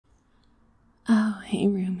Oh, hey,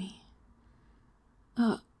 Rumi.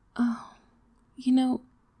 You know,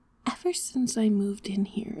 ever since I moved in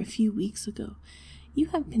here a few weeks ago, you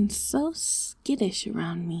have been so skittish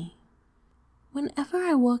around me. Whenever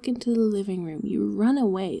I walk into the living room, you run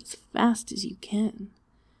away as fast as you can.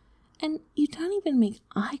 And you don't even make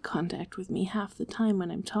eye contact with me half the time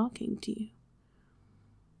when I'm talking to you.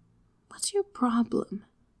 What's your problem?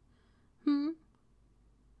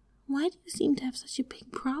 Why do you seem to have such a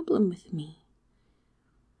big problem with me?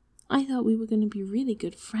 I thought we were going to be really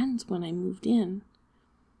good friends when I moved in.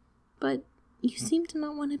 But you seem to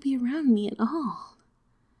not want to be around me at all.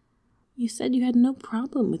 You said you had no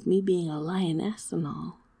problem with me being a lioness and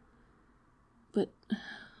all. But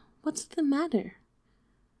what's the matter?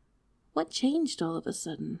 What changed all of a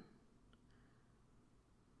sudden?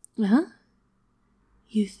 Huh?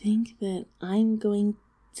 You think that I'm going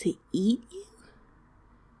to eat you?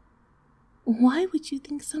 Why would you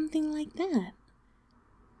think something like that?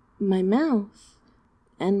 My mouth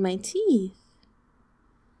and my teeth.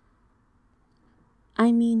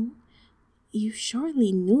 I mean, you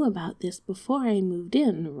surely knew about this before I moved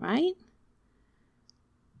in, right?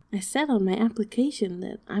 I said on my application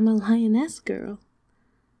that I'm a lioness girl.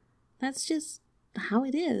 That's just how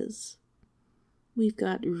it is. We've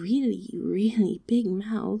got really, really big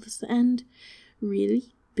mouths and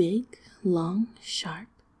really big, long, sharp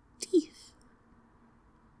teeth.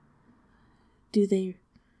 Do they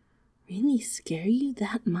really scare you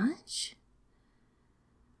that much?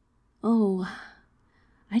 Oh,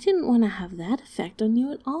 I didn't want to have that effect on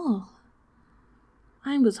you at all.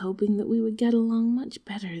 I was hoping that we would get along much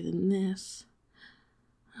better than this.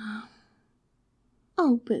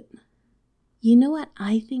 Oh, but you know what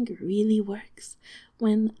I think really works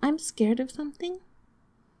when I'm scared of something?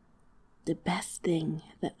 The best thing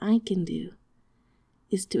that I can do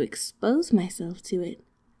is to expose myself to it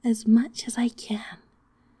as much as I can.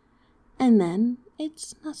 And then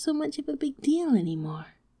it's not so much of a big deal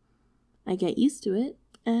anymore. I get used to it,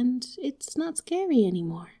 and it's not scary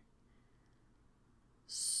anymore.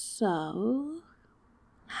 So,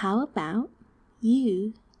 how about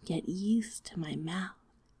you get used to my mouth?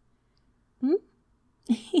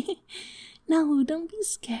 No, don't be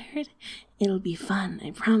scared. It'll be fun,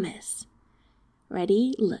 I promise.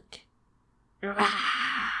 Ready? Look.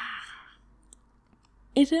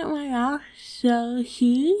 Isn't my mouth so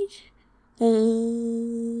huge?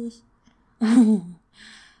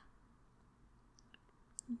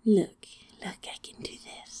 Look, I can do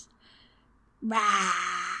this.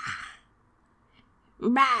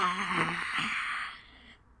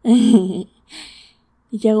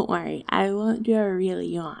 Don't worry, I won't do a real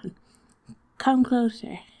yawn. Come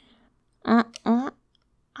closer. I'll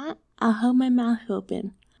hold my mouth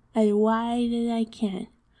open as wide as I can.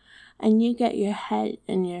 And you get your head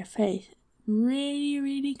and your face really,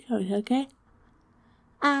 really close, okay?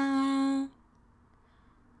 Do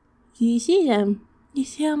you see them? You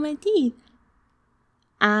see all my teeth?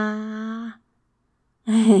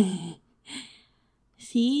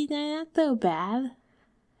 See, they're not so bad.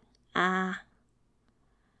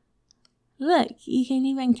 Look, you can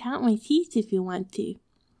even count my teeth if you want to.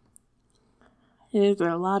 There's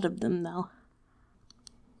a lot of them, though.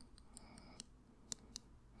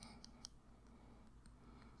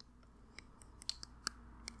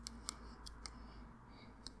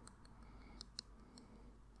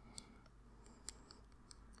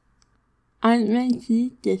 Aren't my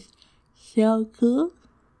teeth just so cool?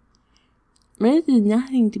 This is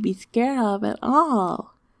nothing to be scared of at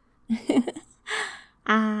all.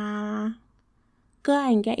 Go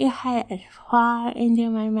and get your head as far into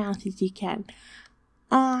my mouth as you can.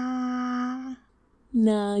 No,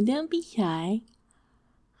 don't be shy.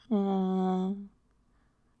 Go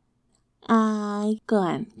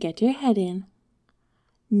on, get your head in.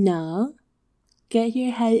 No, get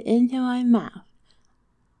your head into my mouth.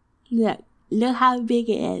 Look how big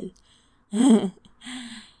it is.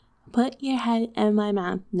 Put your head in my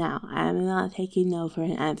mouth now. I'm not taking no for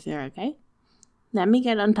an answer, okay? Let me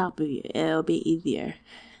get on top of you. It'll be easier.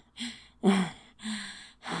 Can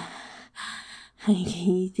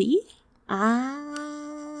you see?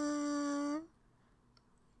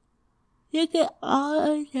 Look at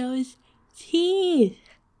all of those teeth.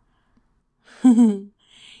 They're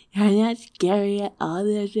not scary at all.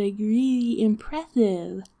 They're like really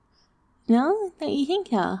impressive. No? Don't you think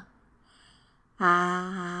so?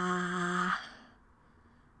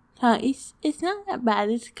 So it's not that bad.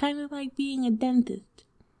 It's kind of like being a dentist.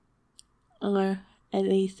 Or at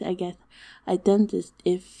least, I guess, a dentist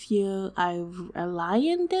if you are a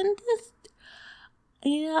lion dentist.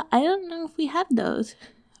 You know, I don't know if we have those.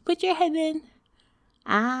 Put your head in.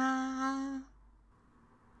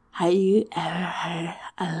 Have you ever heard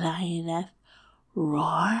a lioness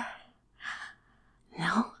roar?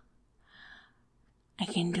 No? I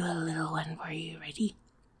can do a little one for you. Ready?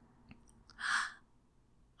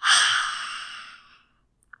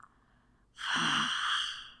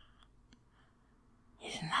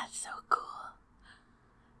 Isn't that so cool?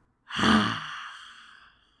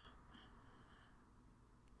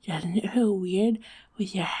 Doesn't it feel weird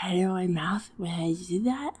with your head in my mouth when I do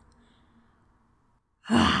that?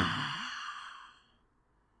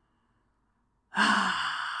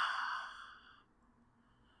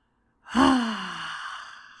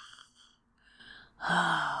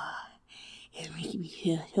 It makes me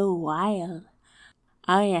feel so wild.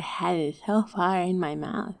 Oh, your head is so far in my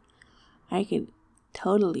mouth. I could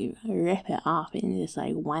totally rip it off in just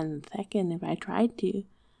like 1 second if I tried to.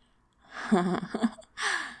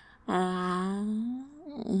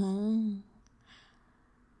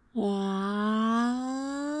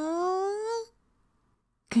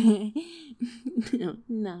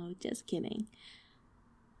 No, just kidding.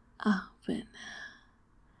 Oh, but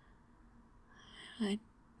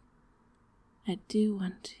I do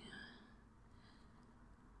want to.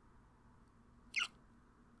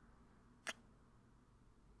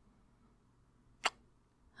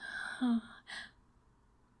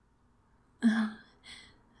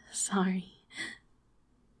 Sorry.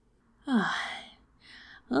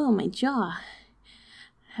 Oh, my jaw. I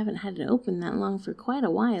haven't had it open that long for quite a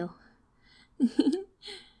while.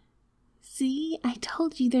 See, I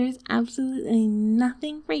told you there's absolutely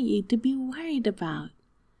nothing for you to be worried about.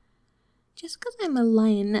 Just because I'm a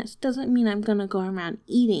lioness doesn't mean I'm gonna go around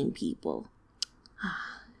eating people.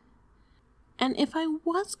 And if I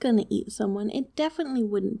was gonna eat someone, it definitely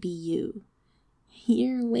wouldn't be you.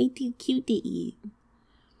 You're way too cute to eat.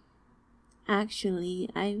 Actually,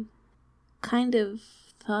 I've kind of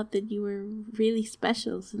thought that you were really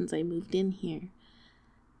special since I moved in here.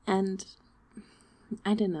 And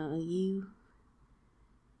I don't know,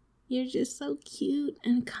 you're just so cute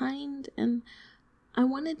and kind, and I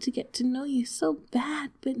wanted to get to know you so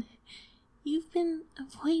bad, but you've been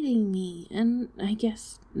avoiding me, and I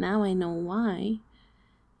guess now I know why.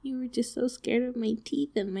 You were just so scared of my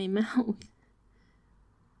teeth and my mouth.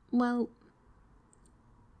 Well,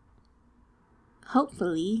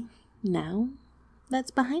 hopefully, now,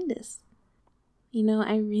 that's behind us. You know,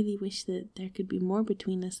 I really wish that there could be more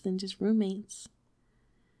between us than just roommates.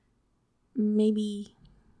 Maybe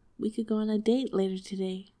we could go on a date later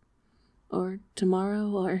today, or tomorrow,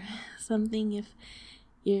 or something if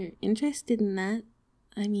you're interested in that.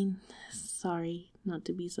 I mean, sorry not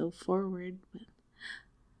to be so forward, but...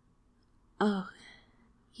 Oh,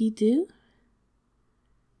 you do?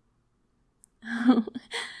 Oh,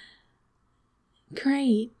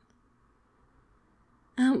 great.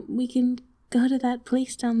 We can go to that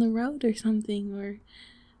place down the road or something, or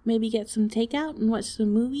maybe get some takeout and watch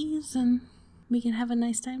some movies, and we can have a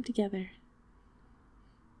nice time together.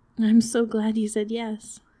 I'm so glad you said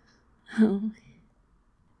yes. Oh.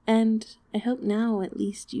 And I hope now at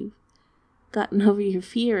least you've gotten over your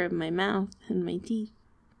fear of my mouth and my teeth.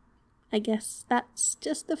 I guess that's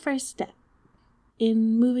just the first step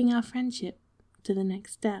in moving our friendship to the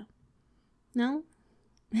next step. No?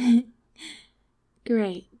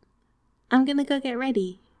 Great. I'm gonna go get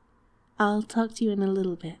ready. I'll talk to you in a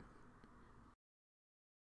little bit.